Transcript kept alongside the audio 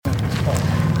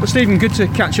Well, Stephen, good to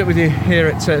catch up with you here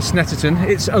at Snetterton.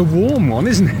 It's a warm one,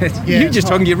 isn't it? Yeah, you just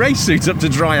hung your race suit up to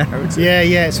dry out.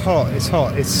 Yeah, it's hot.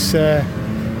 It's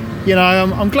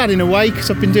I'm glad in a way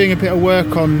because I've been doing a bit of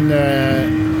work on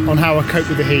how I cope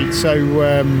with the heat. So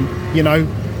I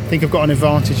think I've got an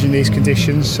advantage in these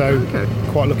conditions. So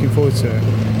quite looking forward to it.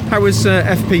 How was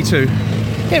FP2?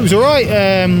 Yeah, it was all right.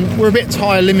 We're a bit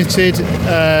tyre limited.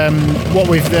 What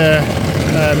with the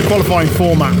qualifying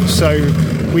format, so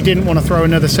we didn't want to throw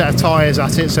another set of tyres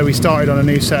at it, so we started on a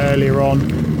new set earlier on,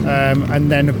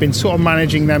 and then have been sort of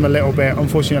managing them a little bit.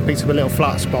 Unfortunately, I picked up a little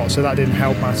flat spot, so that didn't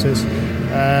help matters.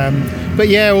 But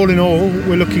yeah, all in all,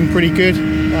 we're looking pretty good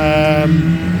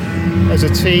as a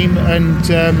team, and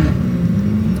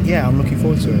I'm looking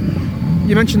forward to it.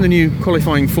 You mentioned the new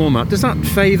qualifying format. Does that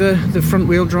favour the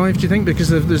front-wheel drive, do you think? Because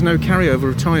there's no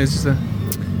carryover of tyres, is there?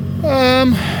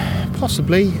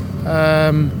 Possibly.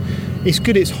 It's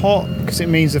good it's hot because it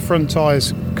means the front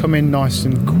tyres come in nice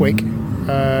and quick.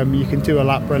 You can do a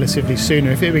lap relatively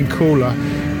sooner. If it had been cooler,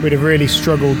 we'd have really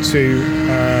struggled to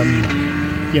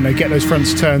get those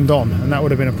fronts turned on, and that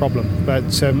would have been a problem. But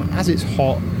as it's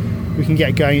hot, we can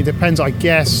get going. It depends, I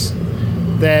guess.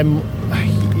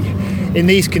 In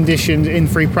these conditions, in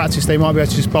free practice, they might be able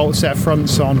to just bolt a set of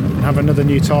fronts on and have another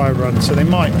new tyre run. So they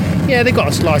might, they've got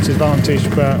a slight advantage,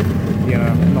 but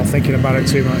I'm not thinking about it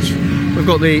too much. We've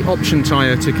got the option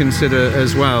tyre to consider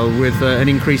as well, with an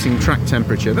increasing track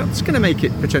temperature. That's going to make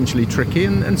it potentially tricky,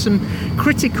 and some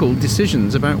critical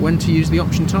decisions about when to use the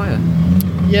option tyre.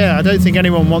 Yeah, I don't think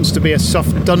anyone wants to be a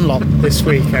soft Dunlop this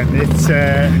weekend. It's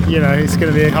it's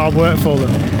going to be hard work for them.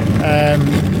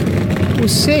 We'll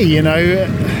see.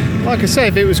 Like I say,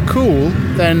 if it was cool,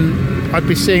 then I'd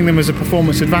be seeing them as a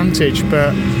performance advantage.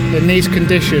 But in these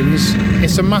conditions,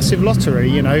 it's a massive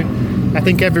lottery. I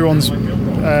think everyone's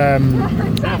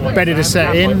better to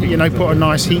set in. Put a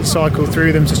nice heat cycle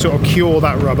through them to sort of cure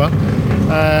that rubber.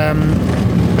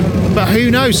 But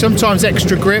who knows? Sometimes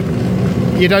extra grip.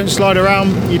 You don't slide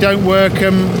around, you don't work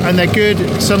them, and they're good.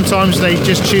 Sometimes they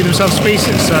just chew themselves to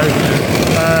pieces. So,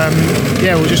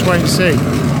 we'll just wait and see.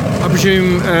 I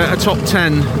presume a top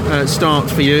 10 start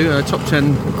for you, a top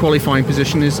 10 qualifying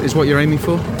position is what you're aiming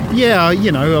for? Yeah,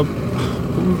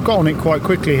 we've got on it quite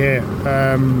quickly here.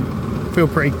 Feel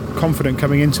pretty confident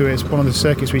coming into it. It's one of the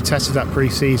circuits we tested at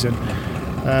pre-season.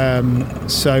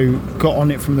 So got on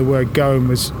it from the word go and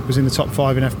was in the top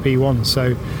 5 in FP1.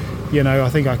 So, I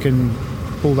think I can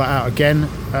pull that out again.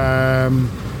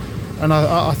 And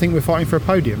I think we're fighting for a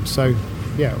podium. So,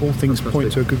 all things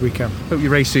point to a good weekend. Hope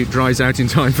your race suit dries out in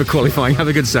time for qualifying. Have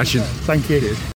a good session. Thank you. Cheers.